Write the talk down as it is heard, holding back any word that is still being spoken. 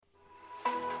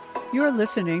You're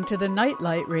listening to the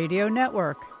Nightlight Radio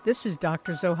Network. This is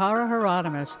Dr. Zohara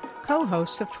Hieronimus,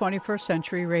 co-host of 21st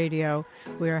Century Radio.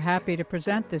 We are happy to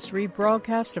present this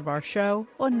rebroadcast of our show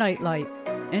on Nightlight.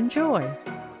 Enjoy.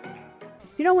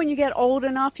 You know, when you get old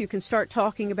enough, you can start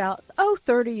talking about,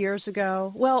 30 years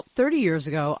ago. Well, 30 years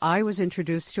ago, I was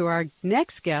introduced to our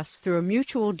next guest through a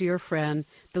mutual dear friend,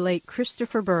 the late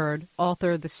Christopher Bird,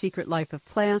 author of The Secret Life of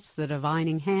Plants, The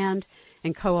Divining Hand,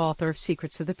 and co-author of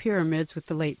Secrets of the Pyramids with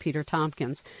the late Peter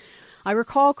Tompkins. I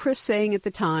recall Chris saying at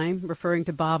the time, referring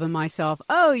to Bob and myself,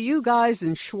 "Oh, you guys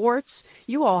in Schwartz,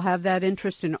 you all have that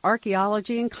interest in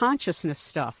archaeology and consciousness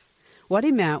stuff." What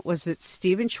he meant was that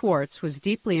Stephen Schwartz was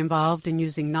deeply involved in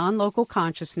using non-local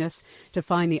consciousness to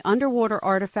find the underwater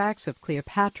artifacts of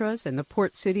Cleopatra's and the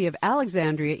port city of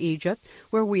Alexandria, Egypt,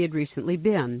 where we had recently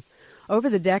been. Over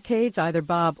the decades, either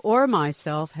Bob or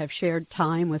myself have shared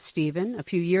time with Stephen, a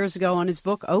few years ago on his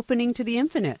book Opening to the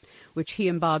Infinite, which he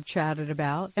and Bob chatted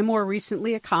about, and more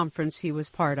recently a conference he was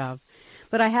part of.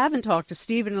 But I haven't talked to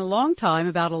Stephen in a long time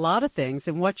about a lot of things,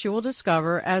 and what you will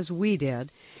discover, as we did,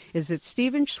 is that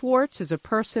Stephen Schwartz is a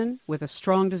person with a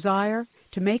strong desire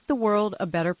to make the world a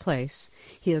better place.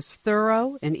 He is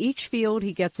thorough in each field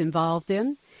he gets involved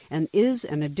in, and is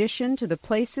an addition to the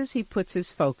places he puts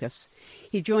his focus.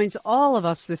 He joins all of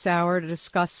us this hour to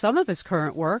discuss some of his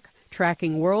current work,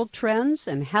 tracking world trends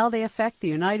and how they affect the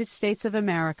United States of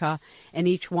America and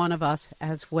each one of us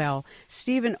as well.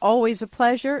 Stephen, always a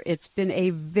pleasure. It's been a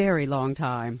very long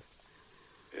time.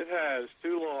 It has,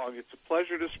 too long. It's a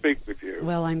pleasure to speak with you.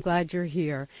 Well, I'm glad you're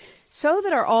here. So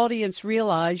that our audience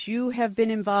realize, you have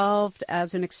been involved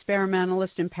as an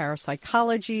experimentalist in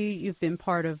parapsychology. You've been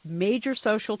part of major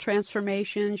social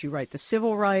transformations. You write the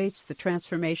civil rights, the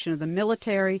transformation of the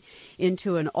military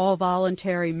into an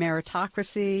all-voluntary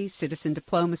meritocracy, citizen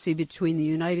diplomacy between the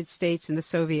United States and the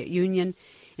Soviet Union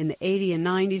in the 80s and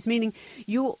 90s, meaning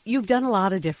you've done a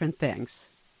lot of different things.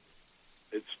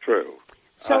 It's true.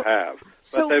 I have.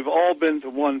 But they've all been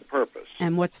to one purpose.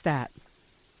 And what's that?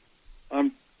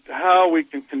 How we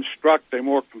can construct a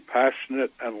more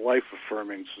compassionate and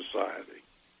life-affirming society.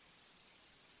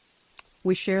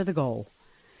 We share the goal.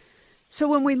 So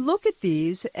when we look at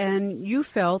these, and you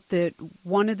felt that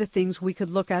one of the things we could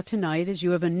look at tonight is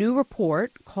you have a new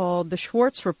report called the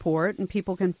Schwartz Report, and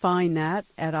people can find that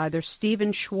at either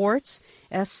Stephen Schwartz,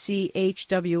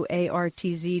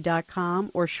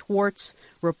 SCHWARTZ.com, or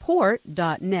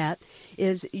schwartzreport.net,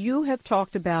 is you have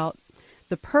talked about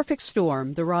the perfect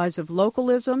storm, the rise of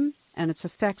localism, and its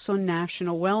effects on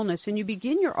national wellness. And you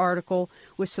begin your article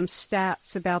with some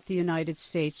stats about the United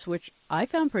States, which I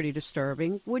found pretty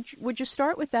disturbing. Would you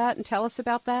start with that and tell us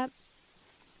about that?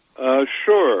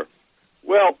 Sure.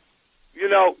 Well, you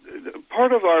know,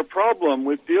 part of our problem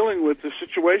with dealing with the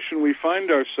situation we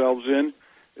find ourselves in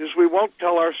is we won't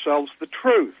tell ourselves the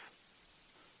truth.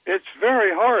 It's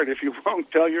very hard if you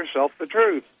won't tell yourself the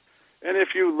truth. And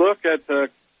if you look at the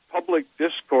public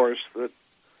discourse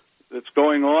that's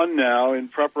going on now in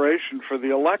preparation for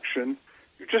the election,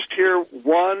 you just hear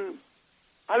one,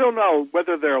 I don't know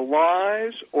whether they're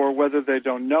lies or whether they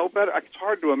don't know better. It's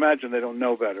hard to imagine they don't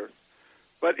know better.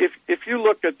 But if you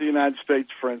look at the United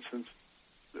States, for instance,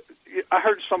 I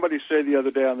heard somebody say the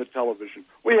other day on the television,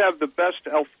 we have the best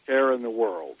health care in the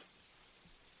world.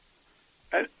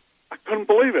 And I couldn't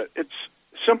believe it. It's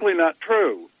simply not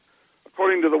true.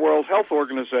 According to the World Health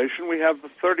Organization, we have the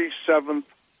 37th.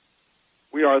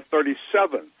 We are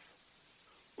 37th.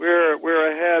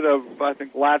 We're ahead of, I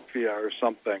think, Latvia or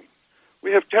something.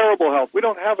 We have terrible health. We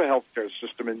don't have a healthcare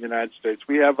system in the United States.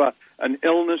 We have an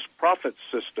illness profit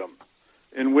system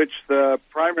in which the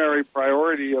primary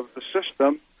priority of the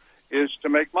system is to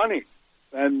make money.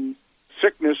 And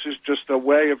sickness is just a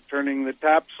way of turning the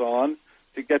taps on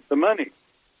to get the money.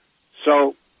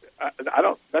 So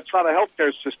that's not a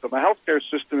healthcare system. A healthcare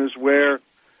system is where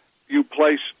you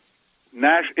place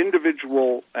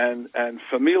individual and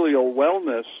familial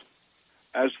wellness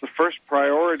as the first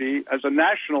priority, as a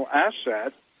national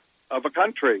asset of a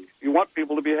country. You want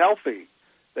people to be healthy.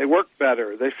 They work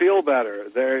better. They feel better.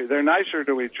 They're nicer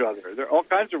to each other. There are all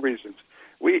kinds of reasons.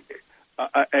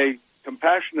 A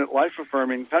compassionate,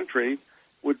 life-affirming country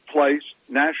would place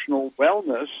national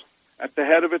wellness at the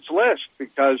head of its list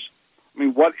because, I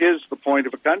mean, what is the point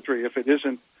of a country if it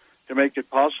isn't to make it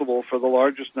possible for the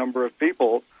largest number of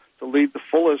people to lead the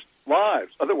fullest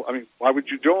lives? Otherwise, I mean, why would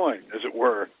you join, as it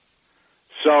were?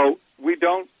 So we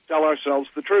don't tell ourselves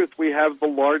the truth. We have the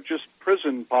largest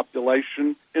prison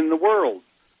population in the world.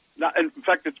 Now, in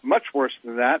fact, it's much worse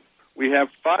than that. We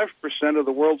have 5% of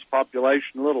the world's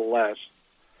population, a little less,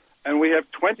 and we have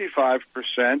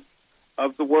 25%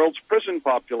 of the world's prison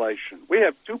population. We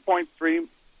have 2.3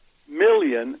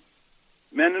 million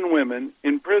men and women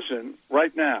in prison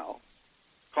right now,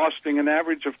 costing an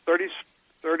average of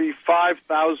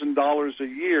 $35,000 a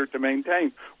year to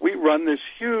maintain. We run this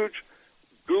huge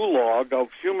gulag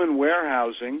of human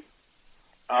warehousing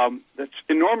that's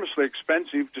enormously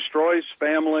expensive, destroys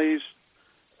families.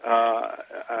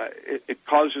 It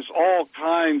causes all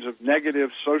kinds of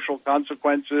negative social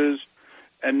consequences.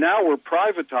 And now we're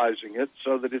privatizing it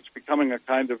so that it's becoming a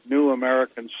kind of new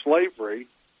American slavery.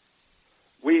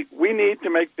 We need to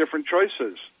make different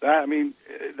choices.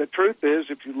 The truth is,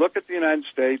 if you look at the United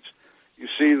States, you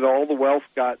see that all the wealth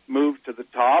got moved to the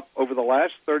top. Over the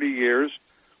last 30 years,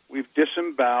 we've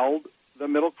disemboweled the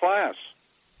middle class.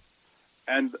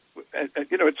 And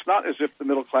it's not as if the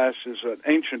middle class is an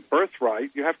ancient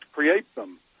birthright. You have to create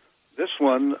them. This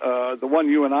one, the one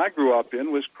you and I grew up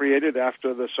in, was created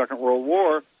after the Second World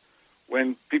War,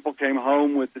 when people came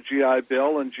home with the GI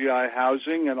Bill and GI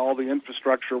housing and all the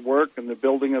infrastructure work and the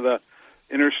building of the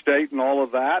interstate and all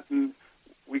of that. And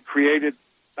we created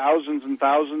thousands and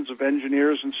thousands of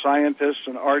engineers and scientists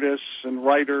and artists and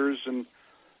writers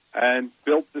and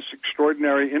built this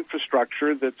extraordinary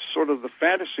infrastructure that's sort of the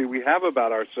fantasy we have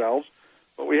about ourselves,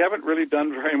 but we haven't really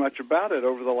done very much about it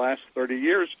over the last 30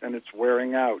 years, and it's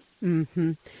wearing out.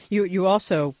 Mm-hmm. You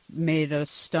also made a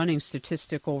stunning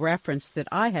statistical reference that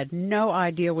I had no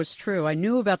idea was true. I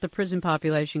knew about the prison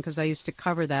population because I used to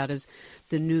cover that as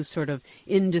the new sort of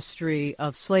industry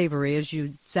of slavery, as you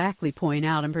exactly point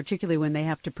out, and particularly when they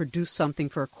have to produce something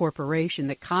for a corporation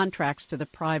that contracts to the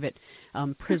private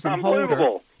prison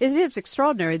holder. It is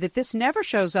extraordinary that this never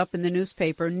shows up in the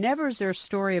newspaper, never is there a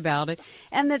story about it,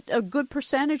 and that a good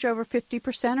percentage, over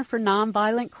 50%, are for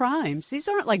nonviolent crimes. These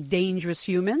aren't like dangerous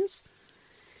humans.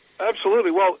 Absolutely.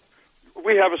 Well,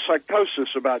 we have a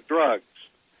psychosis about drugs.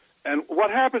 And what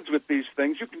happens with these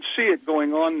things, you can see it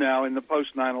going on now in the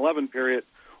post-9/11 period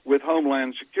with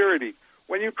Homeland Security.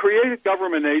 When you create a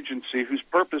government agency whose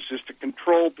purpose is to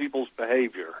control people's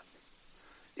behavior,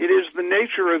 it is the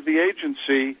nature of the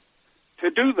agency to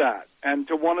do that and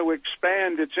to want to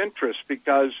expand its interests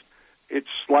because it's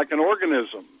like an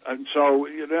organism. And so,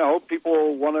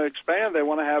 people want to expand. They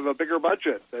want to have a bigger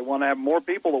budget. They want to have more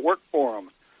people that work for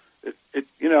them. It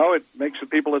makes the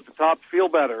people at the top feel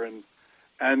better.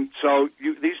 And so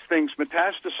these things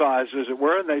metastasize, as it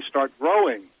were, and they start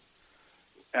growing.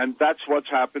 And that's what's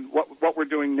happened. What we're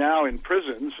doing now in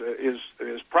prisons is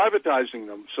privatizing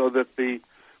them so that the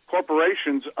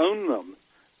corporations own them.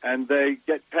 And they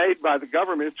get paid by the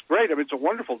government. It's great. It's a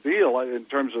wonderful deal in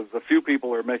terms of the few people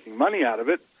who are making money out of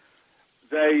it.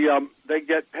 They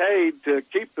get paid to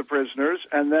keep the prisoners,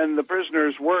 and then the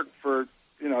prisoners work for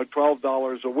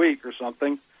 $12 a week or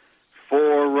something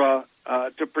for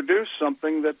to produce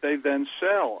something that they then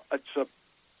sell.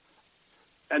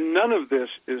 And none of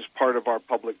this is part of our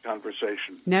public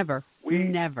conversation. Never.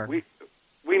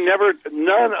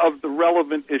 None of the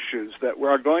relevant issues that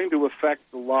are going to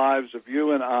affect the lives of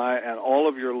you and I and all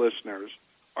of your listeners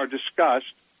are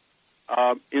discussed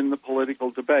in the political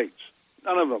debates.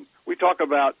 None of them.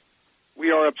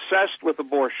 We are obsessed with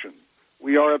abortion.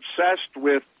 We are obsessed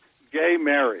with gay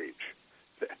marriage.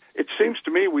 It seems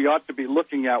to me we ought to be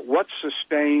looking at what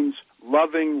sustains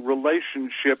loving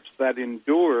relationships that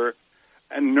endure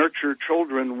and nurture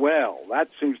children well. That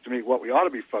seems to me what we ought to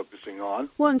be focusing on.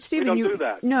 Well, and Stephen, we don't do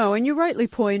that. No, and you rightly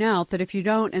point out that if you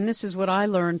don't, and this is what I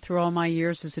learned through all my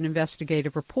years as an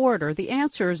investigative reporter, the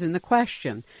answer is in the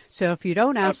question. So if you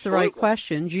don't ask the right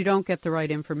questions, you don't get the right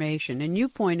information. And you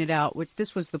pointed out, which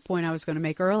this was the point I was going to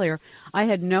make earlier, I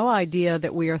had no idea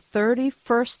that we are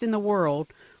 31st in the world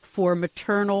for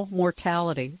maternal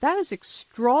mortality. That is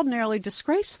extraordinarily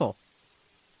disgraceful.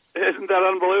 Isn't that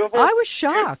unbelievable? I was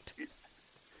shocked.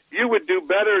 You would do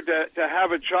better to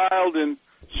have a child in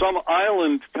some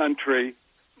island country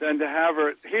than to have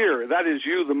her here. That is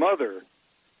you, the mother.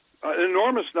 An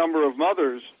enormous number of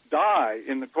mothers die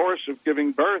in the course of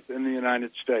giving birth in the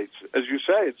United States. As you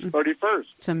say, it's 31st.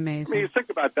 It's amazing. You think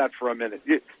about that for a minute.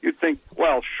 You'd think,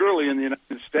 well, surely in the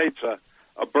United States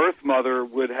a birth mother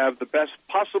would have the best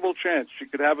possible chance she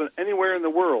could have anywhere in the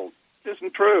world. It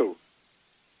isn't true.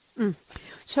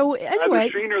 So anyway,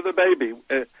 the machine or the baby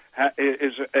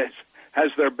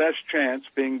has their best chance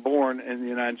being born in the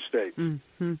United States.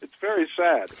 Mm-hmm. It's very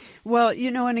sad. Well,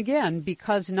 and again,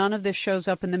 because none of this shows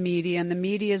up in the media, and the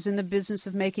media is in the business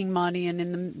of making money, and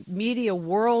in the media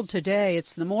world today,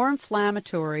 it's the more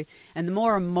inflammatory and the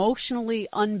more emotionally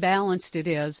unbalanced it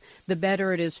is, the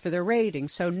better it is for the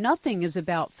ratings. So nothing is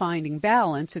about finding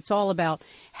balance. It's all about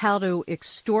how to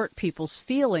extort people's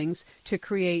feelings to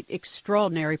create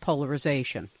extraordinary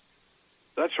polarization.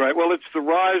 That's right. Well, it's the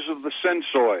rise of the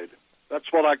sensoid.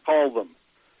 That's what I call them.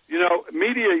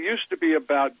 Media used to be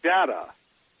about data.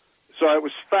 So it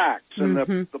was facts, and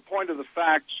the point of the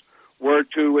facts were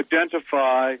to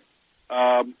identify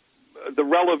the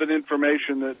relevant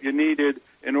information that you needed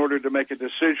in order to make a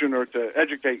decision or to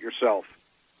educate yourself.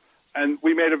 And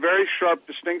we made a very sharp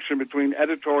distinction between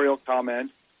editorial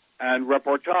comment and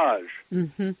reportage.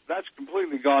 That's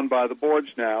completely gone by the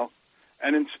boards now.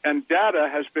 And data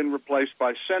has been replaced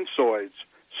by sensoids.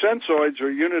 Sensoids are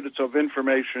units of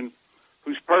information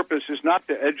whose purpose is not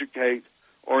to educate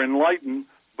or enlighten,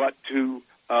 but to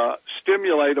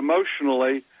stimulate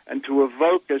emotionally and to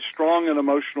evoke as strong an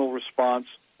emotional response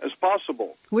as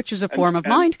possible. Which is a form of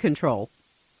mind control.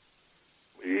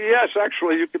 Yes,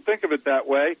 actually, you could think of it that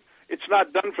way. It's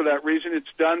not done for that reason.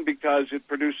 It's done because it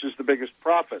produces the biggest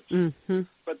profits.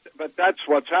 But that's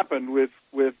what's happened with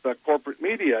corporate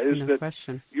media, is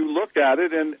you look at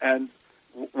it and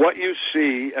what you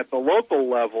see at the local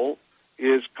level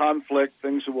is conflict,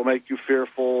 things that will make you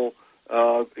fearful,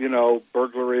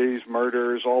 burglaries,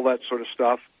 murders, all that sort of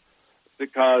stuff,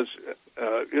 because,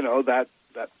 that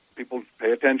people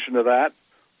pay attention to that.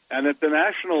 And at the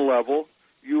national level,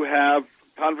 you have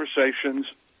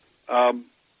conversations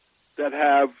that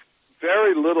have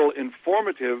very little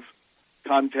informative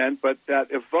content, but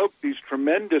that evoke these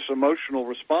tremendous emotional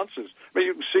responses. I mean,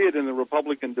 you can see it in the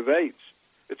Republican debates.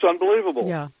 It's unbelievable.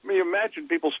 Yeah. I mean, imagine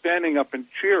people standing up and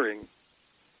cheering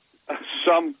a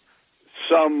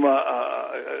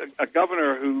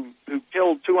governor who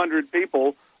killed 200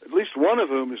 people, at least one of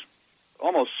whom is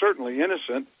almost certainly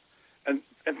innocent, and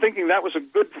thinking that was a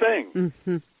good thing.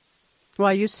 Well,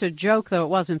 I used to joke, though it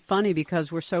wasn't funny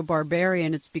because we're so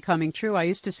barbarian, it's becoming true. I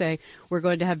used to say we're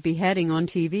going to have beheading on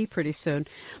TV pretty soon.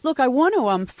 Look, I want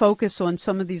to focus on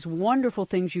some of these wonderful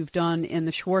things you've done in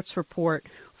the Schwartz report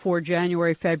for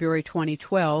January, February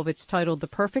 2012. It's titled The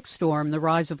Perfect Storm, The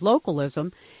Rise of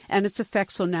Localism, and its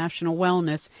Effects on National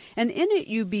Wellness. And in it,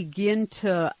 you begin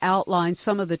to outline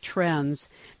some of the trends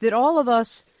that all of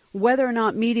us, whether or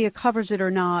not media covers it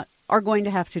or not, are going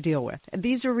to have to deal with.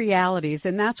 These are realities,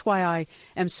 and that's why I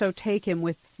am so taken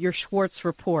with your Schwartz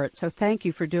report. So thank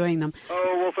you for doing them.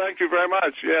 Oh, well, thank you very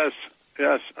much. Yes.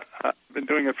 I've been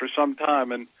doing it for some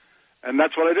time, and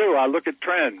that's what I do. I look at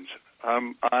trends.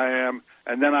 And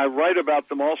then I write about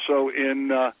them also in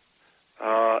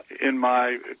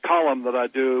my column that I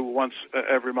do once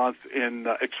every month in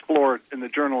the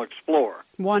journal Explore.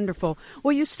 Wonderful.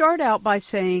 Well, you start out by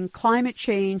saying climate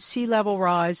change, sea level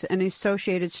rise, and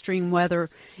associated extreme weather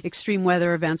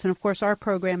events. And, of course, our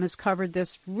program has covered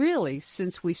this really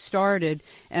since we started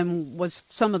and was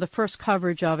some of the first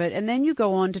coverage of it. And then you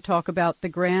go on to talk about the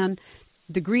green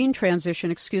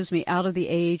transition, out of the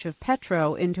age of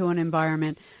petro into an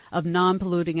environment of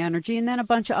non-polluting energy, and then a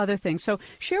bunch of other things. So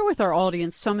share with our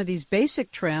audience some of these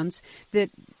basic trends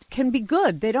that can be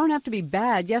good. They don't have to be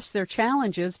bad. Yes, they're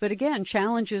challenges, but again,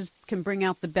 challenges can bring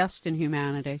out the best in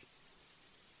humanity.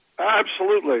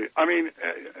 Absolutely. I mean,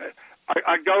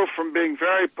 I go from being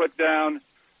very put down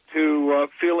to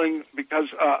feeling, because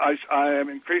I am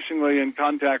increasingly in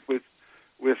contact with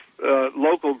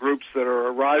local groups that are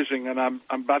arising, and I'm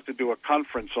about to do a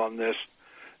conference on this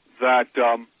that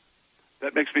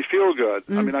makes me feel good.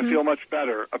 I mean, I feel much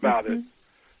better about it.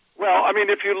 Well, I mean,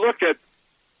 if you look at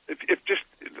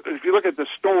the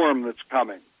storm that's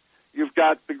coming, you've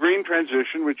got the green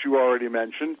transition, which you already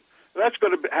mentioned. That's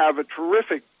going to have a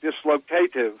terrific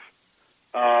dislocative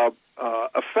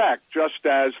effect, just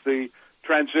as the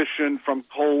transition from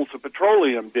coal to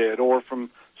petroleum did, or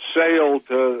from sail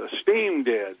to steam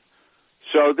did.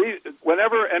 So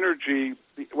whenever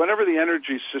the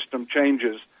energy system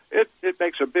changes, it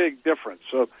makes a big difference.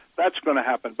 So that's going to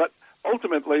happen. But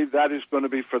ultimately, that is going to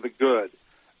be for the good.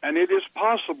 And it is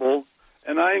possible,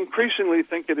 and I increasingly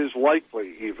think it is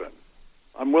likely even.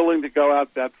 I'm willing to go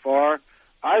out that far.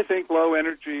 I think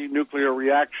low-energy nuclear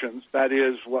reactions, that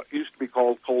is what used to be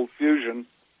called cold fusion,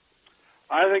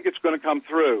 I think it's going to come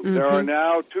through. There are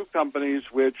now 2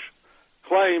 companies which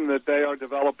claim that they are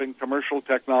developing commercial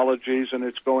technologies, and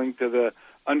it's going to the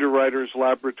underwriters'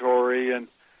 laboratory. And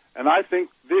I think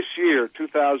this year,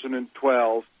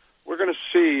 2012, we're going to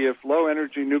see if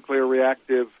low-energy nuclear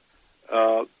reactive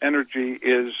energy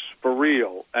is for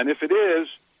real. And if it is,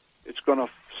 it's going to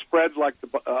spread like the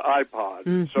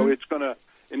iPod. So it's going to,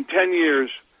 in 10 years,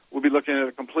 we'll be looking at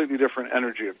a completely different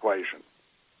energy equation.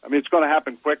 I mean, it's going to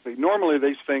happen quickly. Normally,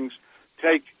 these things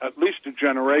take at least a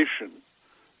generation.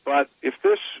 But if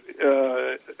this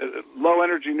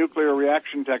low-energy nuclear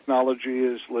reaction technology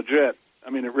is legit,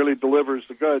 I mean, it really delivers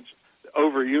the goods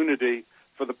over unity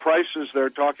for the prices they're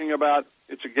talking about,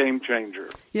 it's a game changer.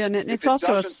 Yeah, and it's if it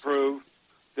also doesn't prove,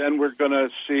 then we're going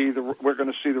to see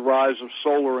the rise of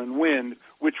solar and wind,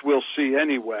 which we'll see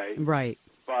anyway. Right.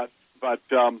 But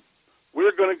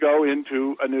we're going to go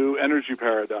into a new energy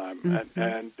paradigm,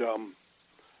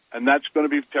 and that's going to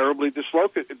be terribly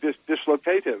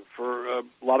dislocative for a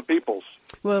lot of peoples.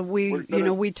 Well,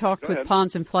 we talked with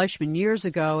Pons and Fleischman years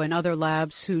ago and other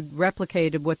labs who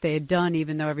replicated what they had done,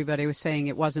 even though everybody was saying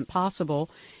it wasn't possible,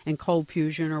 in cold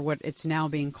fusion, or what it's now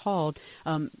being called.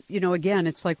 Again,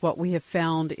 it's like what we have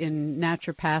found in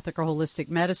naturopathic or holistic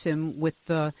medicine with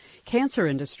the cancer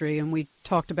industry, and we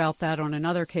talked about that on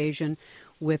another occasion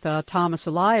with Thomas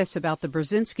Elias about the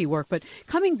Brzezinski work. But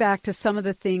coming back to some of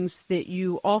the things that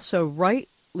you also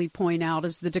rightly point out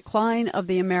is the decline of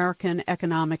the American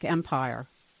economic empire.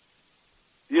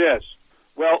 Yes.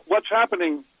 Well, what's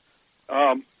happening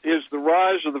is the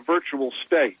rise of the virtual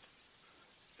state.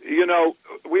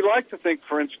 We like to think,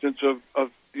 for instance,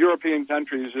 of European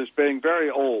countries as being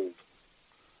very old.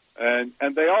 And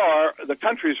they are. The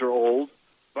countries are old,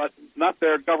 but not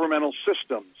their governmental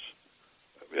systems.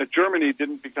 Germany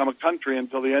didn't become a country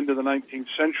until the end of the 19th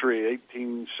century,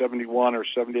 1871 or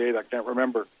 78, I can't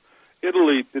remember.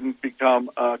 Italy didn't become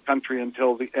a country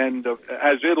until the end of,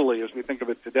 as Italy as we think of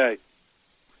it today.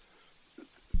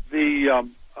 There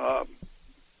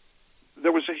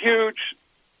was a huge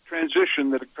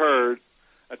transition that occurred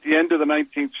at the end of the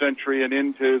 19th century and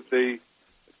into to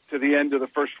the end of the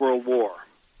First World War.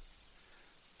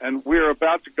 And we're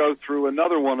about to go through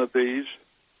another one of these,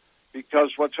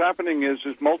 because what's happening is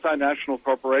multinational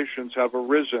corporations have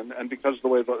arisen, and because of the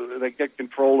way they get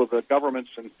control of the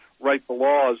governments and write the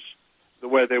laws the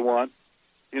way they want,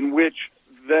 in which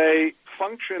they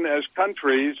function as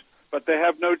countries, but they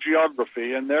have no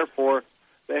geography, and therefore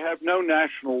they have no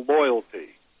national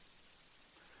loyalty.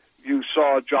 You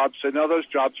saw Jobs say, no, those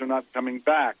jobs are not coming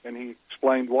back, and he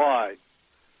explained why.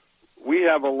 We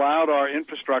have allowed our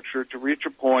infrastructure to reach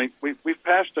a point. We've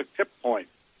passed a tip point.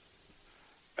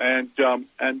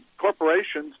 And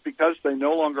corporations, because they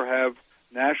no longer have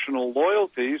national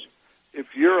loyalties,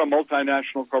 if you're a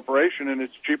multinational corporation and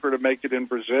it's cheaper to make it in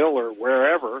Brazil or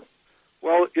wherever,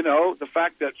 well, the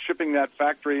fact that shipping that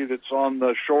factory that's on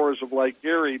the shores of Lake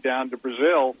Erie down to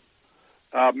Brazil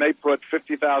may put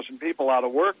 50,000 people out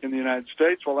of work in the United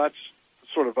States, well, that's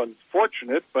sort of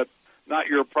unfortunate, but not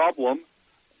your problem,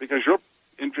 because your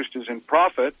interest is in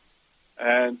profit.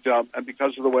 And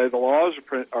because of the way the laws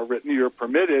are written, you're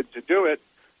permitted to do it.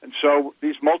 And so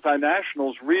these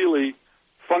multinationals really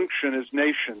function as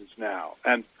nations now.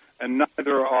 And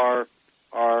neither our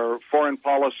foreign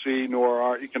policy nor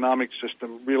our economic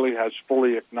system really has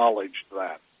fully acknowledged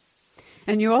that.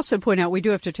 And you also point out we do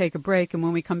have to take a break. And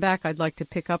when we come back, I'd like to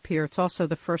pick up here. It's also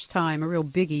the first time, a real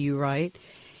biggie, you write.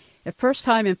 The first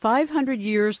time in 500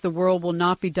 years, the world will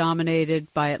not be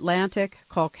dominated by Atlantic,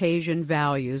 Caucasian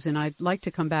values. And I'd like to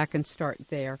come back and start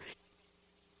there.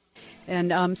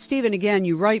 And, Stephen, again,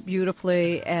 you write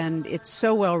beautifully, and it's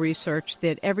so well-researched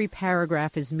that every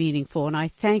paragraph is meaningful. And I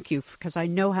thank you, because I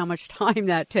know how much time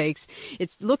that takes.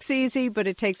 It looks easy, but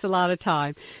it takes a lot of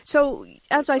time. So,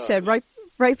 as I said,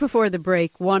 right before the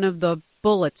break, one of the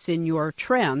bullets in your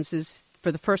trends is,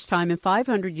 for the first time in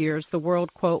 500 years, the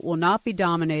world, quote, will not be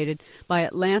dominated by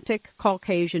Atlantic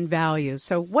Caucasian values.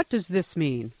 So what does this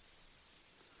mean?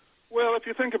 Well, if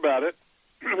you think about it,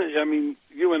 I mean,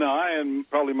 you and I, and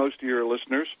probably most of your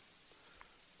listeners,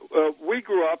 we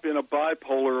grew up in a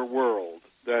bipolar world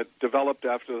that developed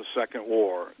after the Second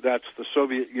War. That's the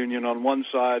Soviet Union on one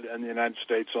side and the United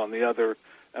States on the other,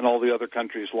 and all the other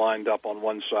countries lined up on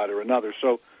one side or another.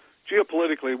 So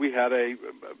geopolitically, we had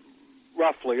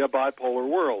roughly a bipolar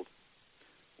world.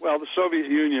 Well, the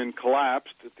Soviet Union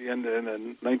collapsed at the end in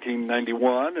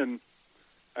 1991,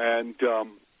 and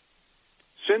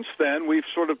since then we've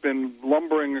sort of been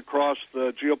lumbering across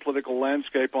the geopolitical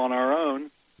landscape on our own.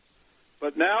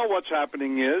 But now what's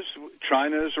happening is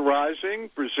China is arising.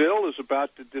 Brazil is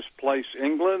about to displace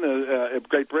England,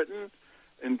 Great Britain,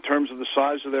 in terms of the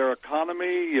size of their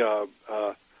economy. There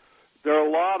are a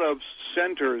lot of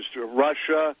centers,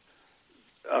 Russia,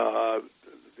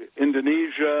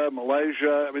 Indonesia,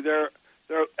 Malaysia. I mean, there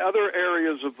are other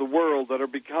areas of the world that are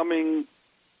becoming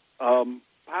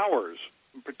powers,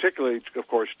 particularly, of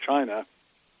course, China,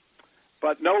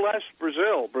 but no less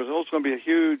Brazil. Brazil's going to be a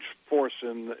huge force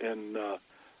in the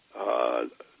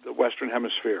Western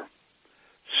Hemisphere.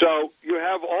 So you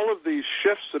have all of these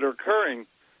shifts that are occurring,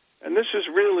 and this is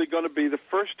really going to be the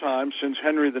first time since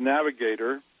Henry the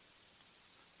Navigator,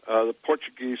 the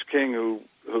Portuguese king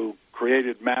who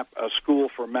created a school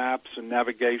for maps and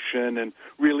navigation and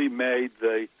really made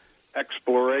the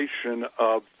exploration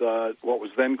of what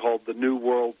was then called the New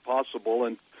World possible,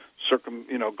 and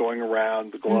going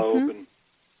around the globe. And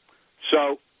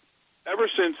so ever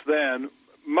since then,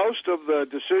 most of the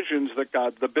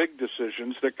big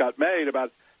decisions that got made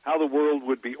about how the world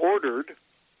would be ordered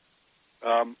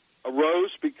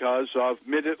arose because of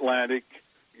mid-Atlantic,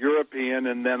 European,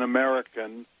 and then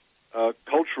American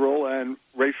cultural and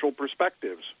racial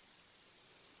perspectives.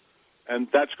 And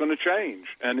that's going to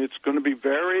change, and it's going to be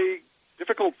very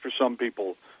difficult for some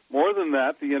people. More than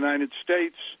that, the United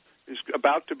States is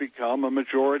about to become a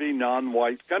majority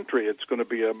non-white country. It's going to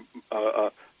be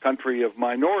a country of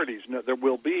minorities. No, there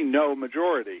will be no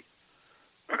majority.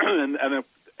 and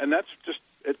that's just,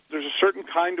 there's a certain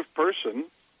kind of person.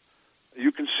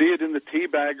 You can see it in the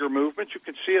teabagger movement. You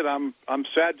can see it, I'm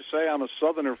sad to say, I'm a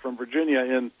Southerner from Virginia,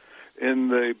 in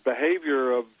the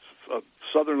behavior of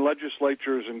Southern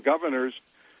legislatures and governors.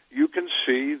 You can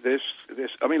see this,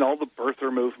 all the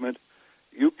birther movement.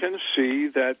 You can see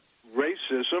that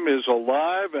racism is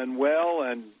alive and well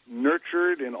and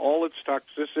nurtured in all its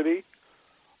toxicity,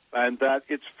 and that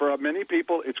it's, for many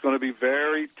people, it's going to be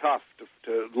very tough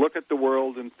to look at the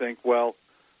world and think, well,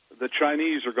 the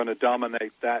Chinese are going to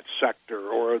dominate that sector,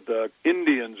 or the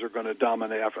Indians are going to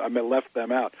dominate. I left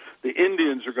them out. The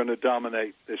Indians are going to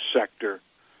dominate this sector.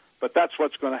 But that's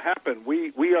what's going to happen.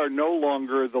 We are no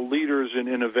longer the leaders in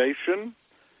innovation,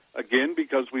 again,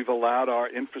 because we've allowed our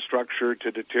infrastructure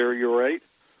to deteriorate.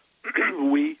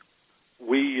 We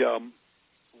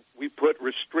put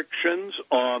restrictions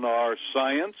on our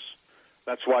science.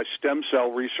 That's why stem cell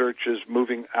research is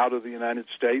moving out of the United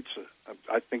States.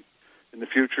 I think in the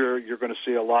future you're going to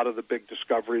see a lot of the big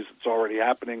discoveries that's already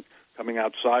happening coming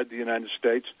outside the United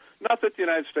States. Not that the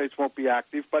United States won't be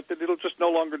active, but that it'll just no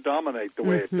longer dominate the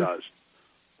way it does.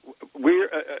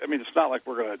 It's not like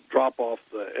we're going to drop off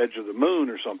the edge of the moon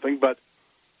or something, but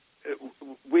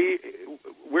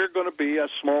we're going to be a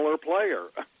smaller player.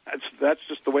 That's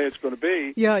just the way it's going to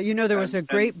be. Yeah, there was a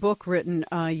great book written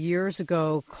years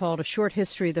ago called A Short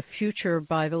History of the Future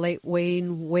by the late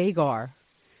Wayne Wagar.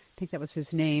 I think that was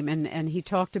his name, and he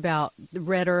talked about the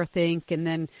Red Earth Inc., and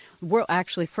then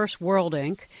first World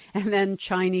Inc., and then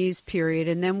Chinese period,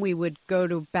 and then we would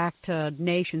go back to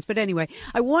nations. But anyway,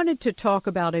 I wanted to talk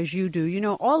about, as you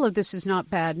do, all of this is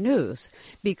not bad news,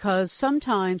 because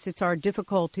sometimes it's our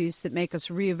difficulties that make us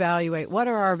reevaluate what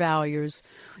are our values,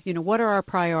 what are our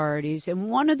priorities.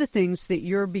 And one of the things that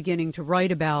you're beginning to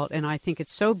write about, and I think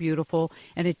it's so beautiful,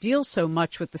 and it deals so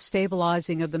much with the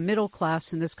stabilizing of the middle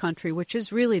class in this country, which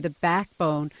is really the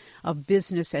backbone of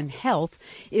business and health,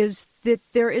 is that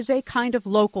there is a kind of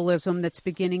localism that's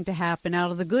beginning to happen out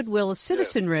of the goodwill of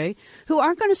citizenry who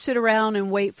aren't going to sit around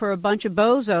and wait for a bunch of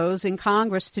bozos in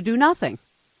Congress to do nothing.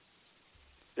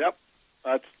 Yep,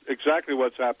 that's exactly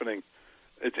what's happening.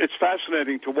 It's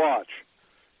fascinating to watch.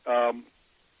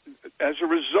 As a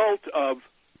result of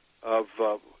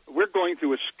we're going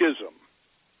through a schism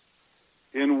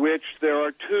in which there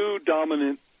are two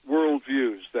dominant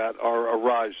worldviews that are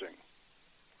arising.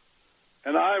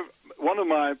 And one of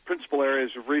my principal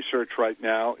areas of research right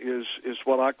now is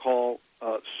what I call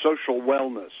social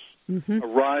wellness,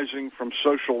 arising from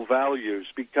social values,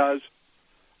 because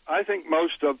I think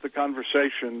most of the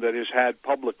conversation that is had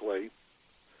publicly,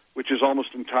 which is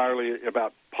almost entirely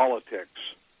about politics,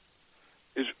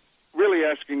 is really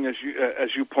asking,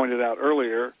 as you pointed out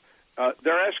earlier,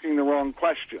 they're asking the wrong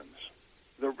questions.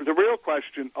 The real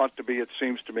question ought to be, it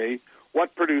seems to me,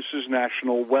 what produces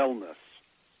national wellness?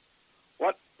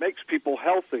 What makes people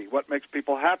healthy? What makes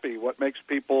people happy? What makes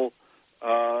people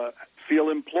feel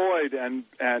employed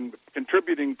and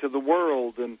contributing to the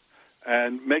world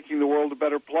and making the world a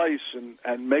better place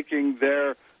and making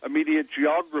their immediate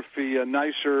geography a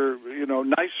nicer.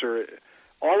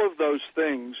 All of those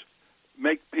things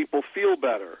make people feel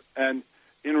better. And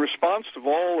in response to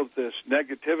all of this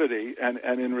negativity and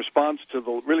in response to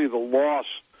the loss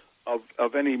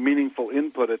of any meaningful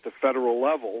input at the federal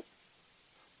level,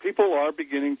 people are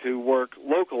beginning to work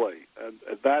locally. And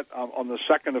that on the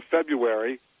 2nd of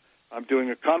February, I'm doing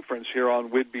a conference here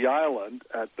on Whidbey Island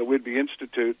at the Whidbey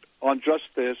Institute on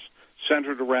just this,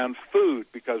 centered around food,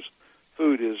 because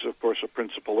food is, of course, a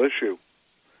principal issue.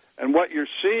 And what you're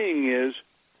seeing is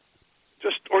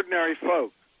just ordinary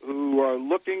folk who are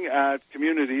looking at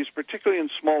communities, particularly in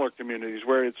smaller communities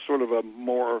where it's sort of a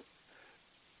more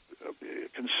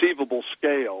conceivable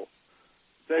scale.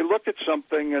 They look at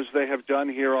something, as they have done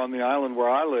here on the island where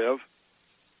I live,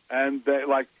 and they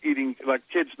like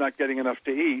kids not getting enough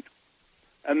to eat,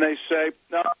 and they say,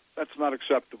 no, that's not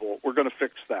acceptable. We're going to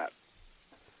fix that.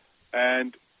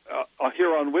 And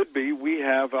here on Whidbey, we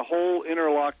have a whole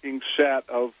interlocking set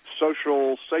of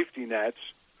social safety nets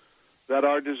that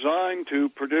are designed to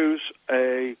produce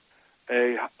a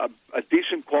a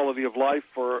decent quality of life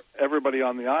for everybody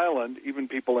on the island, even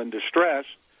people in distress,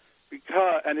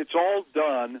 and it's all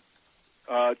done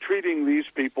treating these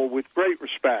people with great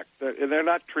respect. They're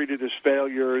not treated as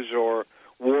failures or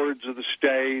wards of the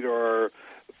state or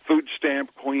food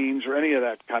stamp queens or any of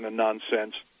that kind of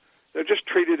nonsense. They're just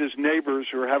treated as neighbors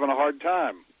who are having a hard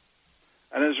time.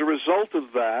 And as a result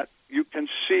of that, you can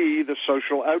see the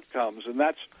social outcomes, and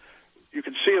you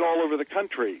can see it all over the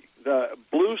country. The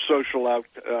blue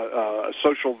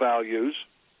social values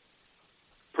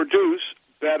produce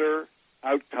better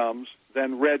outcomes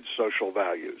than red social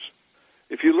values.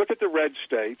 If you look at the red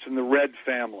states and the red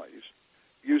families,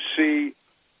 you see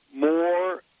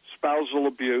more spousal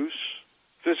abuse,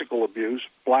 physical abuse,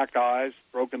 black eyes,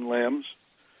 broken limbs.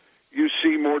 You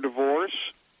see more divorce.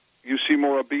 You see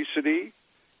more obesity.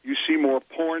 You see more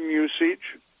porn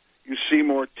usage. You see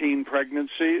more teen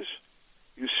pregnancies.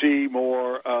 You see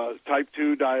more type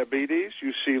 2 diabetes.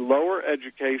 You see lower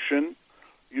education.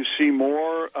 You see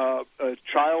more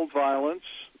child violence.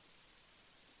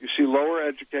 You see lower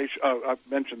education. Oh, I've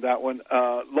mentioned that one.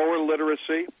 Lower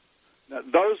literacy. Now,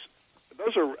 those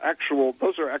are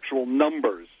actual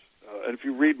numbers. And if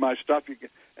you read my stuff,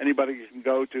 anybody can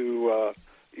go to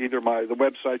either the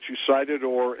websites you cited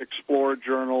or Explore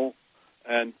Journal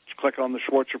and click on the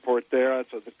Schwartz report there.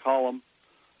 That's at the column.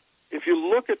 If you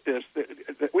look at this,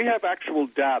 we have actual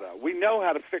data. We know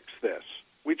how to fix this.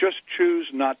 We just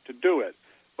choose not to do it.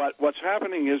 But what's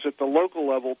happening is at the local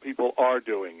level, people are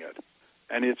doing it.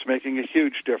 And it's making a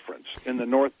huge difference. In the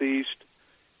Northeast,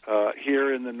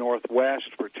 here in the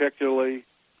Northwest particularly.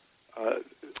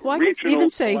 Well, I can even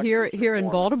say here in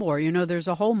Baltimore, there's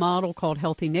a whole model called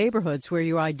Healthy Neighborhoods where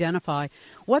you identify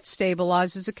what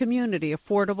stabilizes a community: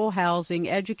 affordable housing,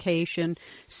 education,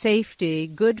 safety,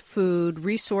 good food,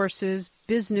 resources,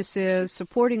 businesses,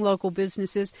 supporting local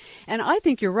businesses. And I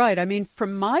think you're right. I mean,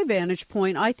 from my vantage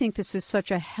point, I think this is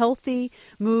such a healthy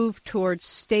move towards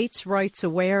states' rights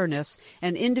awareness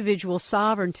and individual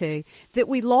sovereignty that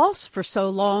we lost for so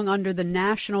long under the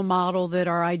national model that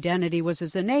our identity was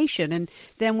as a nation. And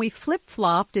then we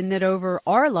flip-flopped in that over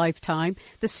our lifetime,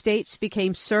 the states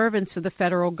became servants of the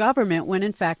federal government when,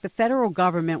 in fact, the federal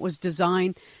government was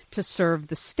designed to serve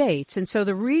the states. And so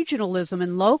the regionalism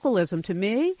and localism, to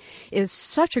me, is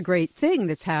such a great thing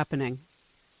that's happening.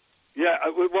 Yeah,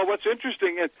 well, what's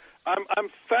interesting is I'm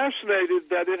fascinated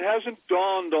that it hasn't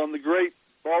dawned on the great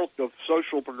bulk of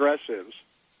social progressives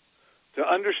to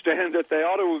understand that they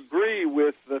ought to agree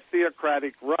with the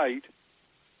theocratic right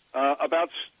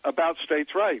about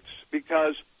states' rights,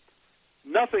 because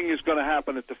nothing is going to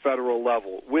happen at the federal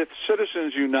level. With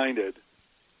Citizens United,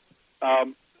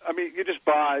 I mean, you just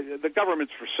buy, the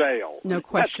government's for sale. No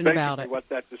question about it. That's basically what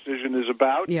that decision is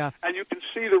about. Yeah. And you can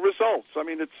see the results. I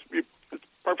mean, it's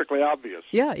perfectly obvious.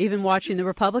 Yeah, even watching the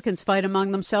Republicans fight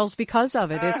among themselves because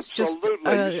of it. It's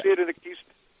Absolutely. You see it in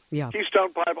the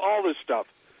Keystone Pipe, all this stuff.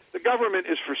 The government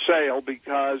is for sale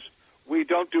because we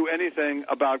don't do anything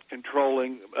about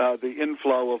controlling the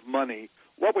inflow of money.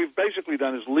 What we've basically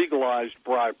done is legalized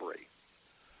bribery.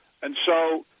 And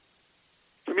so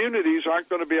communities aren't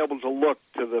going to be able to look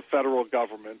to the federal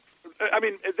government. I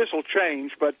mean, this will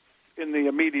change, but in the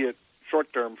immediate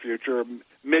short-term future,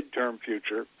 mid-term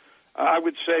future, I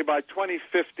would say by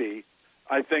 2050,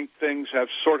 I think things have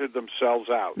sorted themselves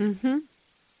out. Mm-hmm.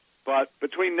 But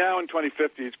between now and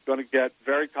 2050, it's going to get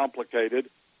very complicated,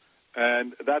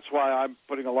 and that's why I'm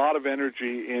putting a lot of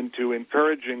energy into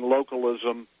encouraging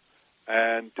localism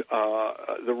and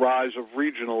the rise of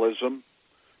regionalism,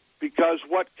 because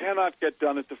what cannot get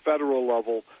done at the federal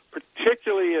level,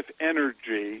 particularly if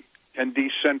energy can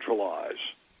decentralize,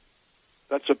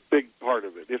 that's a big part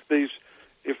of it. If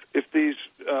these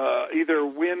either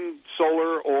wind,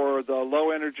 solar, or the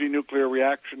low-energy nuclear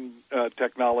reaction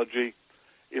technology,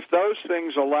 if those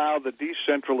things allow the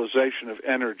decentralization of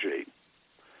energy,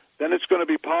 then it's going to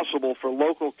be possible for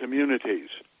local communities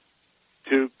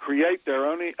to create their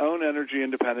own energy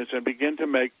independence and begin to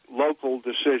make local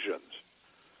decisions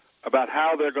about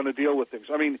how they're going to deal with things.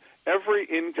 I mean, every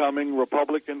incoming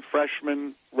Republican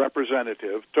freshman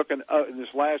representative in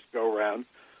this last go-round,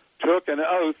 took an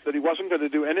oath that he wasn't going to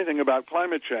do anything about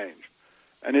climate change.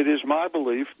 And it is my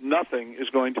belief nothing is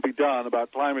going to be done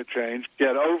about climate change.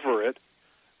 Get over it.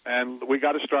 And we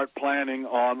got to start planning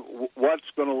on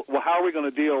how are we going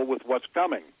to deal with what's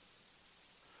coming,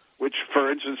 which,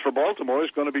 for instance, for Baltimore is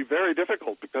going to be very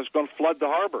difficult because it's going to flood the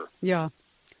harbor. Yeah.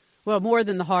 Well, more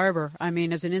than the harbor. I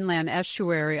mean, as an inland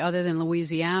estuary, other than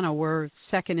Louisiana, we're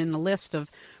second in the list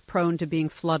of prone to being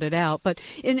flooded out. But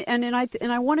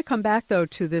I want to come back though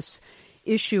to this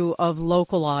issue of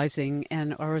localizing,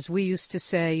 or as we used to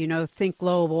say, think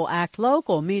global, act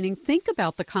local, meaning think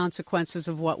about the consequences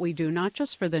of what we do, not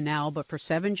just for the now, but for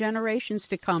 7 generations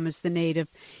to come, as the native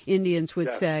Indians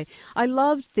would say. I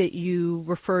loved that you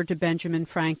referred to Benjamin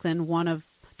Franklin, one of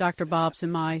Dr. Bob's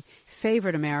and my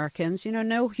favorite Americans.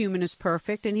 No human is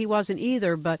perfect, and he wasn't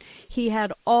either, but he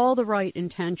had all the right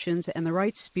intentions and the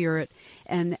right spirit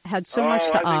and had so much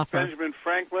to offer. I think Benjamin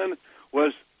Franklin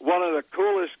was one of the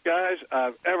coolest guys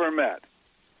I've ever met.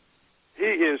 He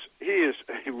is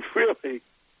a really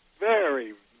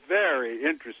very, very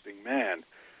interesting man.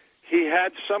 He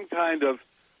had some kind of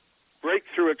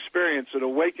breakthrough experience that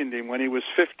awakened him when he was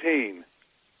 15.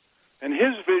 And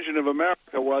his vision of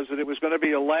America was that it was going to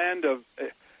be a land of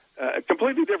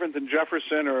completely different than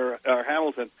Jefferson or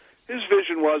Hamilton. His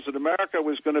vision was that America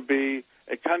was going to be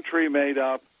a country made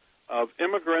up of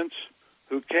immigrants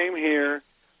who came here,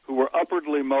 who were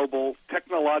upwardly mobile,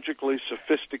 technologically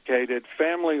sophisticated,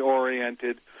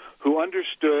 family-oriented, who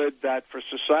understood that for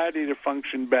society to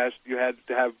function best, you had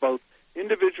to have both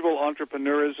individual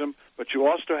entrepreneurism, but you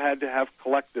also had to have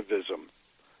collectivism.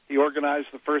 He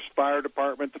organized the first fire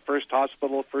department, the first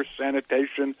hospital, first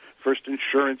sanitation, first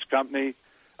insurance company.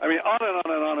 I mean, on and on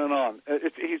and on and on.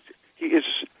 He's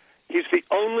the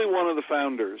only one of the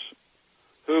founders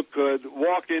who could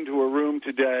walk into a room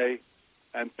today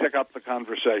and pick up the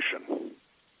conversation.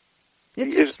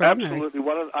 It's he is absolutely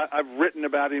one of. I've written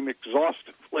about him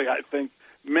exhaustively. I think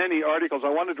many articles. I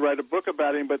wanted to write a book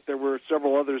about him, but there were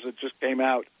several others that just came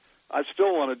out. I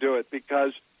still want to do it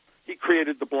because he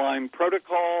created the blind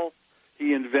protocol.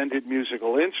 He invented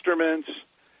musical instruments.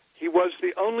 He was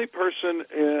the only person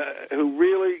who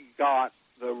really got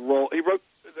the role. He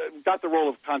got the role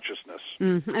of consciousness.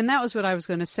 And that was what I was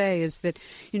going to say, is that,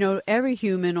 every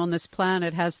human on this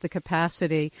planet has the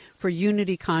capacity for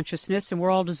unity consciousness, and we're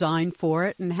all designed for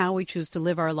it, and how we choose to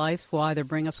live our lives will either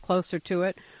bring us closer to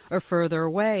it or further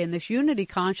away. And this unity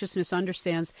consciousness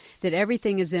understands that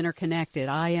everything is interconnected.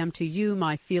 I am to you,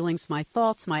 my feelings, my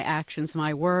thoughts, my actions,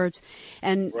 my words.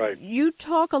 And you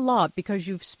talk a lot, because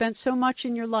you've spent so much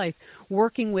in your life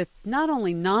working with not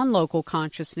only non-local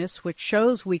consciousness, which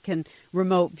shows we can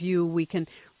remote view, we can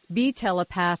be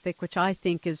telepathic, which I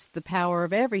think is the power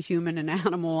of every human and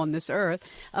animal on this earth,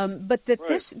 but that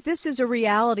this is a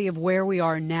reality of where we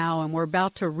are now, and we're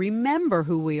about to remember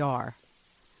who we are.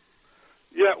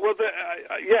 Yeah, well,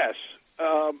 yes,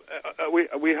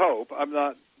 we hope. I'm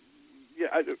not.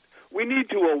 Yeah, we need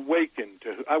to awaken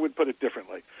to. I would put it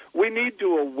differently. We need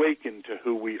to awaken to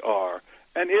who we are,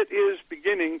 and it is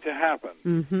beginning to happen.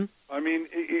 Mm-hmm. I mean,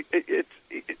 if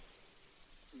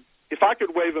I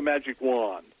could wave a magic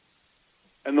wand,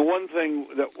 and the one thing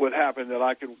that would happen that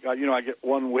I could, I get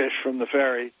one wish from the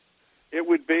fairy, it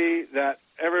would be that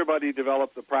everybody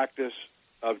develop the practice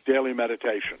of daily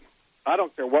meditation. I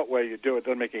don't care what way you do it,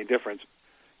 doesn't make any difference,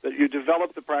 that you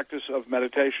develop the practice of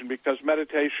meditation, because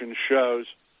meditation shows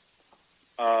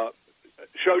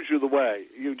you the way.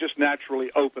 You just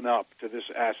naturally open up to this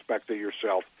aspect of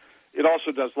yourself. It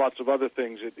also does lots of other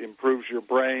things. It improves your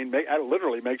brain. It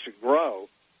literally makes it grow.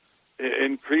 It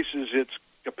increases its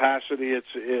capacity, its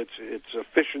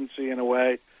efficiency in a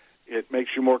way. It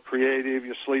makes you more creative.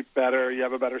 You sleep better. You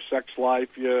have a better sex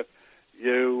life. You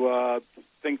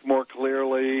think more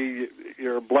clearly.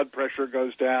 Your blood pressure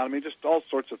goes down. I mean, just all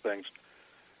sorts of things.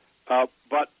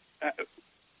 But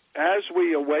as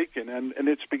we awaken, and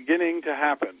it's beginning to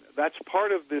happen, that's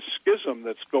part of this schism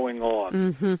that's going on.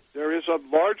 Mm-hmm. There is a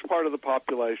large part of the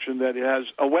population that has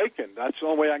awakened. That's the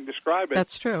only way I can describe it.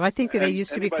 That's true. I think that it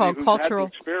used to be called who's cultural.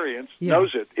 Had the experience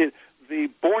knows it. The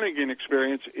born-again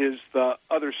experience is the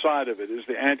other side of it, is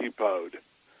the antipode,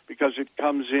 because it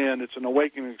comes in, it's an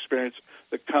awakening experience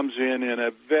that comes in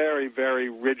a very, very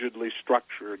rigidly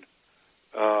structured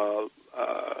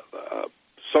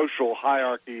social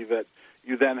hierarchy that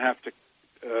you then have to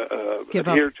give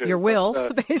adhere up to. Your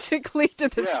will, basically, to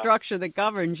the structure that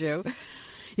governs you.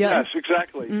 Yeah. Yes,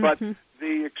 exactly. Mm-hmm. But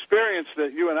the experience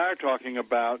that you and I are talking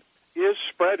about is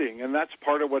spreading, and that's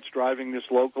part of what's driving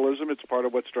this localism. It's part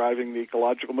of what's driving the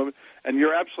ecological movement. And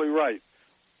you're absolutely right.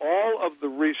 All of the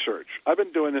research, I've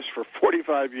been doing this for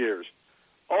 45 years,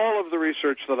 all of the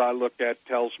research that I look at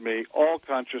tells me all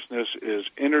consciousness is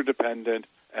interdependent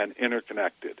and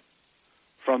interconnected.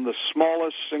 From the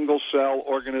smallest single-cell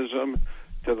organism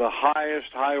to the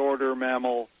highest high-order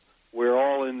mammal, we're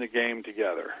all in the game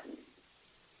together.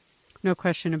 No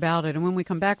question about it. And when we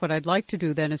come back, what I'd like to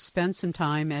do then is spend some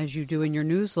time, as you do in your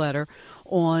newsletter,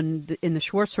 in the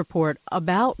Schwartz report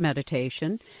about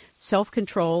meditation,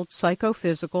 self-controlled,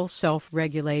 psychophysical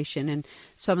self-regulation. And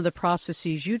some of the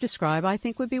processes you describe, I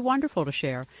think, would be wonderful to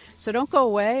share. So don't go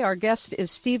away. Our guest is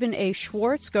Stephan A.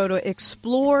 Schwartz. Go to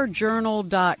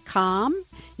explorejournal.com.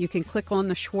 You can click on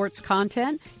the Schwartz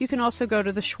content. You can also go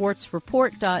to the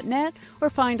schwartzreport.net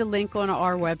or find a link on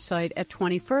our website at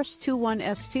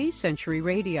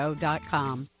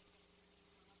 21st21stcenturyradio.com.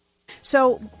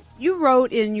 So you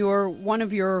wrote in one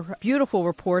of your beautiful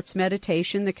reports,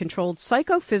 Meditation, the Controlled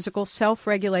Psychophysical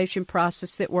Self-Regulation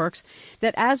Process That Works,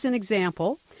 that as an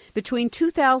example, between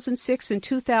 2006 and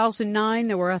 2009,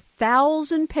 there were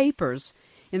 1,000 papers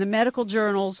in the medical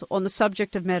journals on the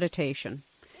subject of meditation.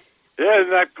 Yeah,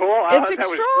 isn't that cool? It's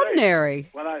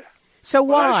extraordinary. So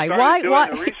why? When I started doing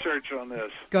the research on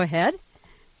this. Go ahead.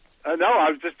 No,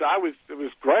 it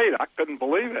was great. I couldn't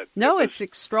believe it. No, it's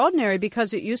extraordinary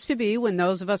because it used to be when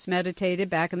those of us meditated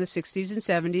back in the 60s and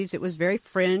 70s, it was very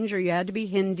fringe or you had to be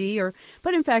Hindi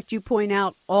but in fact you point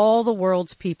out all the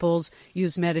world's peoples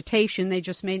use meditation. They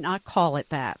just may not call it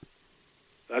that.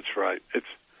 That's right. It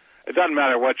doesn't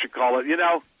matter what you call it. You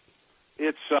know,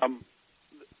 it's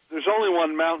there's only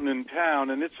one mountain in town,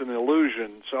 and it's an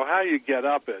illusion. So how you get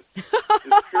up it is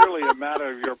purely a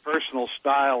matter of your personal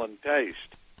style and taste.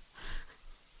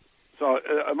 So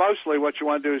mostly what you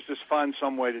want to do is just find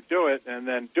some way to do it and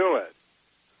then do it.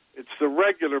 It's the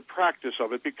regular practice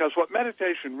of it, because what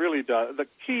meditation really does, the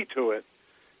key to it,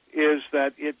 is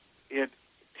that it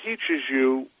teaches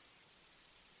you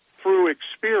through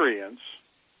experience.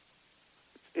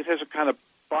 It has a kind of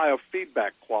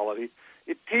biofeedback quality.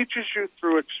 It teaches you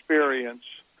through experience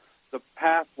the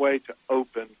pathway to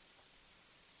open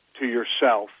to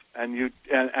yourself, and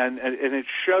it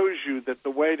shows you that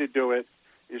the way to do it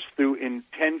is through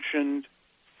intentioned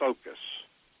focus.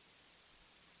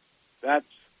 That's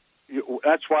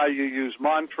why you use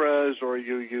mantras or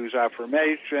you use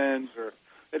affirmations, or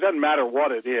it doesn't matter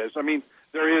what it is. I mean,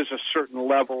 there is a certain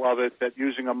level of it that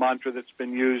using a mantra that's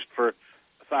been used for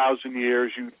 1,000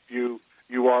 years, you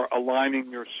are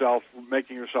aligning yourself,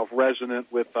 making yourself resonant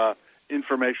with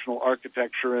informational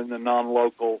architecture in the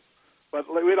nonlocal. But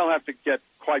we don't have to get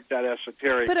quite that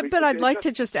esoteric. But I'd like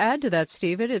to just add to that,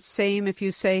 Stephen. It's same if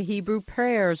you say Hebrew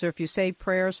prayers or if you say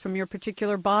prayers from your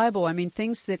particular Bible. I mean,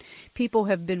 things that people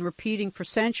have been repeating for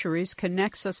centuries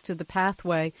connects us to the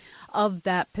pathway of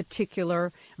that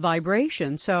particular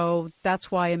vibration. So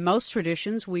that's why in most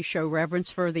traditions we show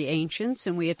reverence for the ancients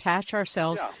and we attach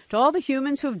ourselves to all the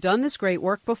humans who have done this great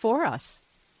work before us.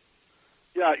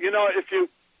 Yeah, you know, if you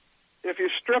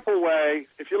strip away,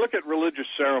 if you look at religious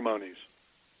ceremonies,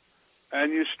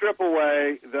 and you strip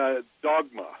away the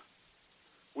dogma,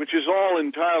 which is all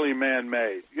entirely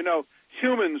man-made. You know,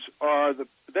 humans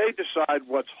they decide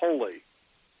what's holy,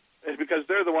 because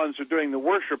they're the ones who are doing the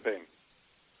worshiping.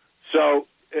 So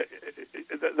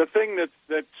the thing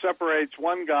that separates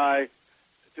one guy,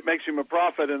 that makes him a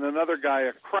prophet, and another guy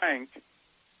a crank,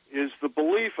 is the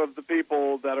belief of the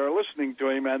people that are listening to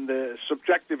him and the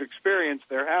subjective experience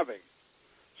they're having.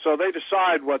 So they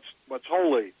decide what's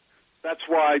holy. That's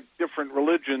why different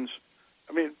religions,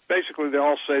 I mean, basically they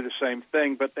all say the same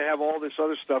thing, but they have all this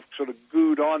other stuff sort of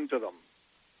glued onto them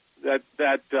that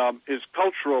is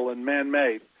cultural and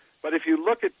man-made. But if you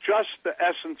look at just the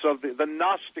essence of the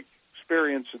Gnostic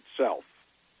experience itself,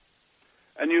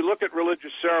 and you look at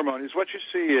religious ceremonies, what you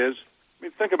see is, I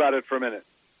mean, think about it for a minute.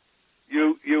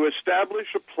 You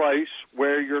establish a place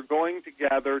where you're going to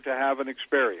gather to have an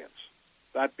experience.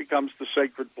 That becomes the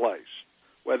sacred place,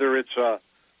 whether it's a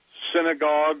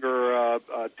synagogue or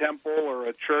a temple or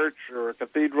a church or a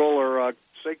cathedral or a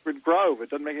sacred grove.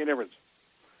 It doesn't make any difference.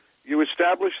 You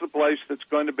establish the place that's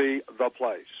going to be the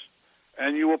place,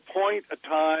 and you appoint a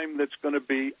time that's going to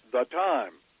be the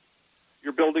time.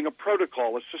 You're building a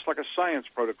protocol. It's just like a science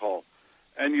protocol.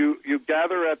 And you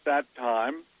gather at that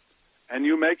time, and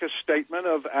you make a statement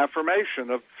of affirmation,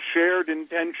 of shared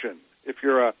intention. If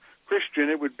you're a Christian,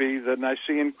 it would be the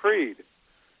Nicene Creed.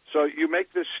 So you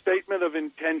make this statement of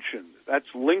intention.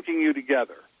 That's linking you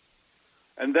together.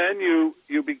 And then you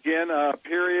begin a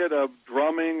period of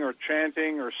drumming or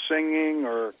chanting or singing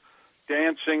or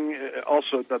dancing.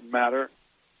 Also, it doesn't matter.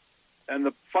 And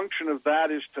the function of that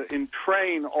is to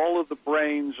entrain all of the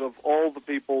brains of all the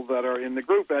people that are in the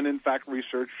group. And, in fact,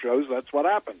 research shows that's what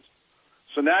happens.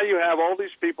 So now you have all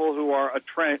these people who are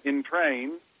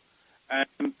entrained,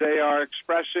 and they are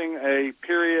expressing a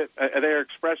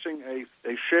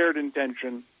shared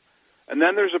intention. And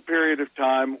then there's a period of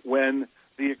time when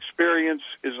the experience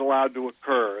is allowed to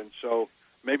occur. And so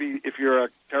maybe if you're a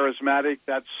charismatic,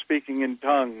 that's speaking in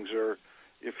tongues, or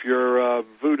if you're a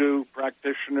voodoo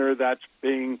practitioner, that's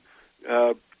being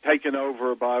taken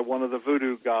over by one of the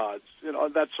voodoo gods,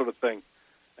 that sort of thing.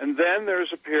 And then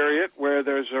there's a period where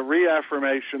there's a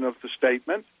reaffirmation of the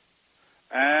statement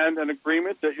and an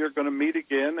agreement that you're going to meet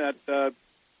again at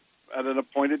an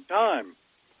appointed time.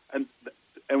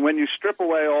 And when you strip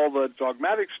away all the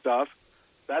dogmatic stuff,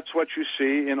 that's what you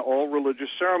see in all religious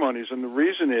ceremonies. And the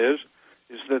reason is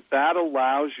that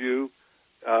allows you,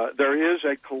 there is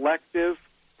a collective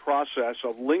process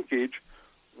of linkage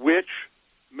which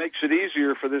makes it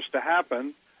easier for this to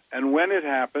happen. And when it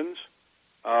happens,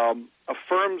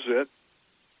 affirms it.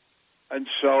 And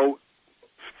so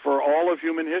for all of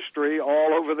human history,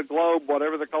 all over the globe,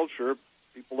 whatever the culture,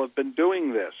 people have been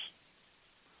doing this.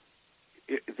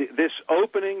 This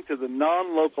opening to the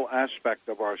non-local aspect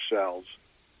of ourselves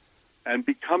and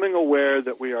becoming aware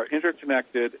that we are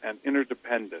interconnected and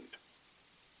interdependent,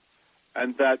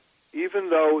 and that even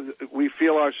though we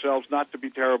feel ourselves not to be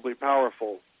terribly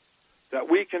powerful, that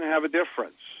we can have a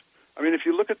difference. I mean, if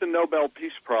you look at the Nobel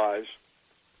Peace Prize,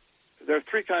 there are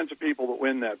three kinds of people that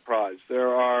win that prize.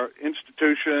 There are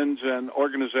institutions and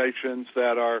organizations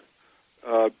that are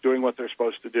doing what they're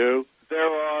supposed to do. There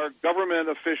are government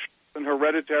officials and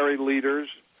hereditary leaders.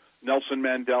 Nelson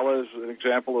Mandela is an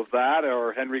example of that,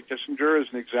 or Henry Kissinger is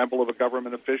an example of a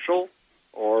government official,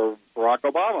 or Barack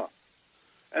Obama.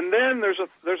 And then there's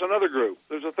another group.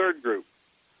 There's a third group,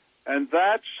 and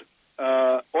that's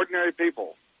ordinary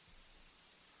people.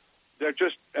 They're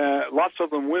just lots of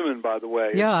them women, by the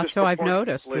way. Yeah, so I've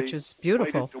noticed, which is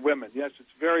beautiful. To women, yes,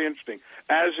 it's very interesting.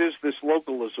 As is this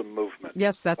localism movement.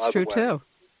 Yes, that's true too.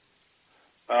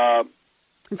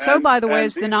 And so, by the way,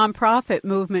 is the nonprofit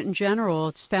movement in general.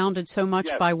 It's founded so much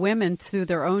by women through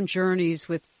their own journeys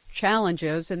with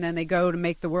challenges, and then they go to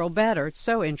make the world better. It's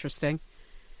so interesting.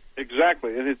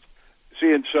 Exactly, and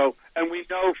and we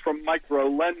know from micro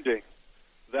lending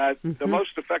that the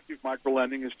most effective micro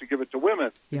lending is to give it to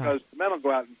women because the men will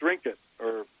go out and drink it,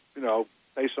 or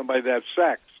pay somebody to have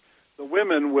sex. The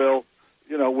women will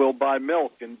buy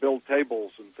milk and build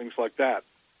tables and things like that.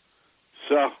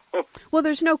 So, well,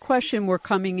 there's no question we're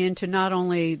coming into not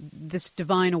only this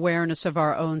divine awareness of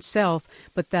our own self,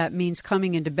 but that means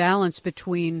coming into balance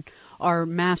between our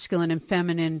masculine and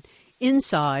feminine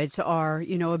insides, our,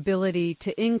 ability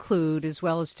to include as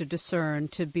well as to discern,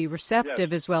 to be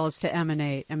receptive as well as to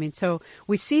emanate. I mean, so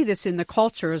we see this in the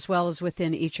culture as well as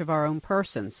within each of our own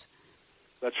persons.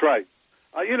 That's right.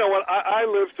 You know what? I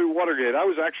lived through Watergate. I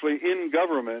was actually in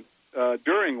government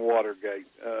during Watergate.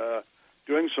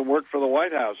 Doing some work for the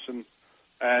White House and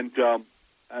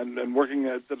working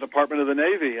at the Department of the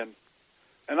Navy, and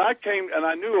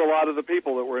I knew a lot of the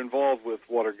people that were involved with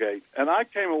Watergate, and I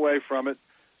came away from it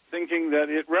thinking that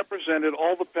it represented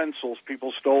all the pencils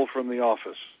people stole from the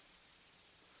office.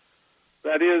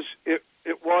 That is, it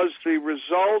was the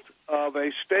result of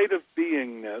a state of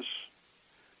beingness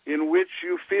in which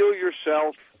you feel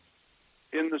yourself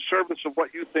in the service of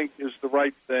what you think is the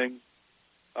right thing,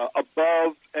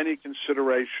 above any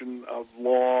consideration of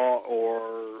law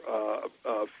or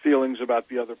feelings about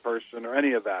the other person or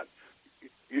any of that.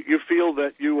 You feel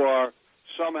that you are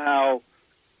somehow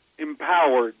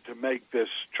empowered to make this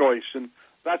choice, and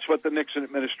that's what the Nixon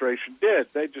administration did.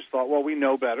 They just thought, well, we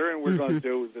know better, and we're going to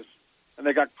do this, and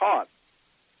they got caught.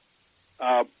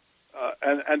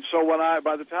 And so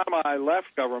by the time I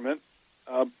left government,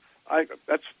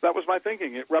 that was my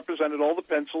thinking. It represented all the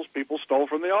pencils people stole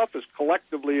from the office,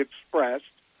 collectively expressed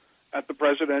at the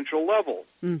presidential level.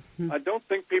 I don't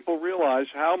think people realize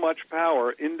how much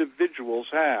power individuals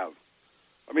have.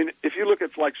 I mean, if you look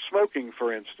at like smoking,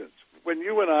 for instance, when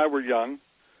you and I were young,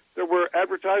 there were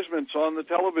advertisements on the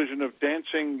television of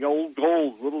dancing old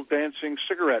gold, little dancing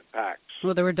cigarette packs.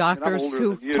 Well, there were doctors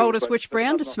who told us which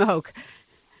brand to smoke.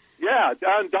 Yeah,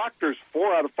 and doctors,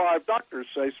 4 out of 5 doctors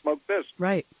say smoke this.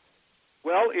 Right.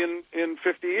 Well, in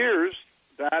 50 years,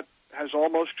 that has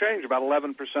almost changed. About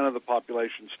 11% of the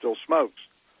population still smokes.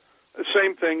 The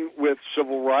same thing with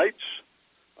civil rights.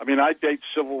 I mean, I date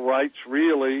civil rights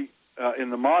really in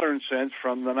the modern sense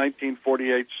from the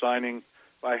 1948 signing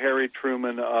by Harry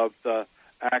Truman of the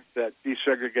act that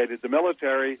desegregated the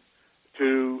military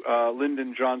to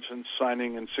Lyndon Johnson's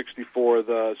signing in 1964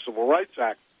 the Civil Rights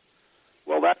Act.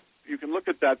 Well, you can look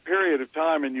at that period of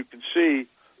time and you can see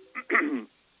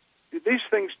these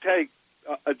things take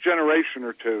a generation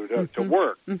or two to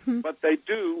work, but they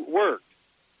do work.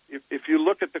 If you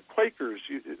look at the Quakers,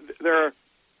 there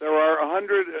are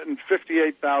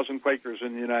 158,000 Quakers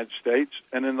in the United States,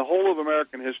 and in the whole of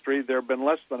American history, there have been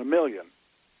less than 1 million.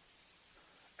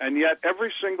 And yet,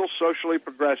 every single socially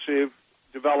progressive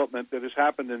development that has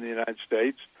happened in the United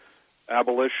States,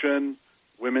 abolition,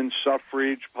 women's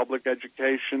suffrage, public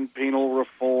education, penal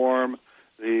reform,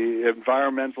 the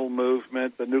environmental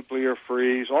movement, the nuclear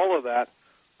freeze, all of that,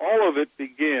 all of it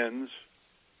begins,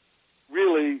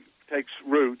 really takes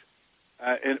root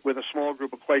with a small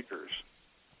group of Quakers.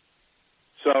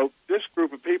 So this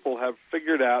group of people have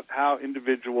figured out how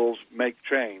individuals make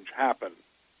change happen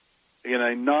in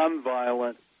a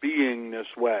nonviolent,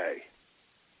 beingness way.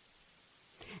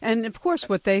 And, of course,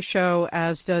 what they show,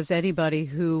 as does anybody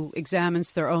who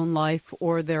examines their own life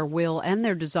or their will and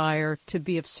their desire to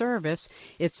be of service,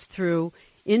 it's through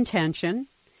intention,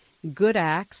 good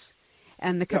acts,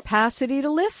 and the capacity to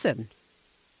listen.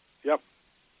 Yep.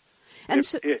 And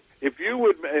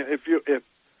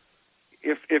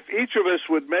if each of us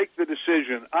would make the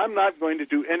decision, I'm not going to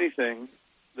do anything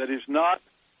that is not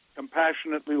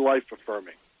compassionately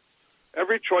life-affirming.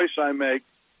 Every choice I make,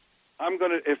 I'm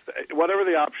going to, whatever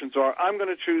the options are, I'm going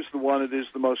to choose the one that is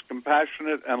the most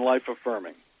compassionate and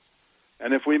life-affirming.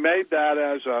 And if we made that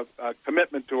as a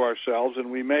commitment to ourselves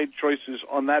and we made choices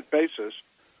on that basis,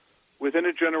 within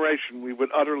a generation we would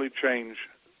utterly change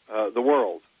the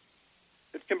world.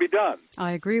 It can be done.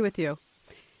 I agree with you.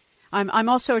 I'm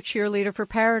also a cheerleader for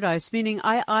paradise, meaning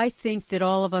I think that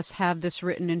all of us have this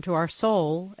written into our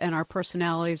soul, and our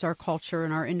personalities, our culture,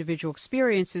 and our individual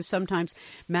experiences sometimes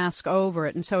mask over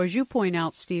it. And so, as you point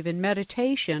out, Stephen,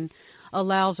 meditation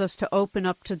allows us to open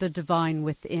up to the divine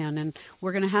within. And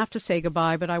we're going to have to say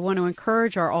goodbye, but I want to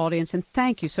encourage our audience, and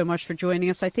thank you so much for joining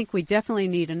us. I think we definitely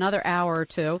need another hour or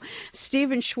two.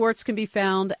 Stephen Schwartz can be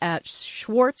found at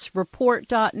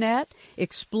schwartzreport.net,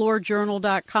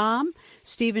 explorejournal.com,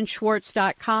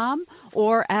 stephenschwartz.com,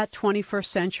 or at 21st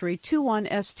Century,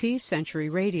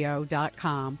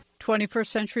 21stcenturyradio.com. 21st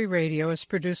Century Radio is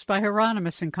produced by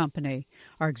Hieronimus and Company.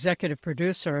 Our executive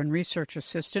producer and research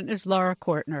assistant is Laura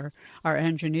Kortner. Our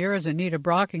engineer is Anita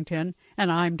Brockington,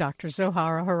 and I'm Dr.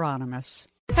 Zohara Hieronimus.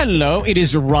 Hello, it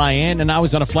is Ryan, and I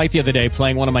was on a flight the other day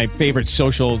playing one of my favorite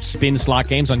social spin slot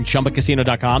games on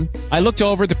ChumbaCasino.com. I looked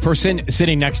over at the person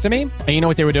sitting next to me, and you know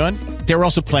what they were doing? They were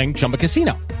also playing Chumba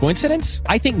Casino. Coincidence?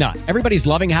 I think not. Everybody's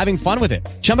loving having fun with it.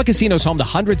 Chumba Casino is home to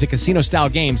hundreds of casino-style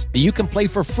games that you can play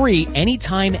for free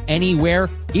anytime, anywhere,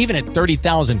 even at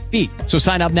 30,000 feet. So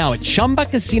sign up now at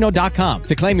ChumbaCasino.com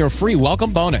to claim your free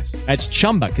welcome bonus. That's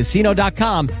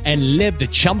ChumbaCasino.com and live the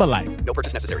Chumba life. No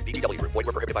purchase necessary. VGW. Void where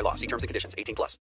prohibited by law. See terms and conditions. 18+.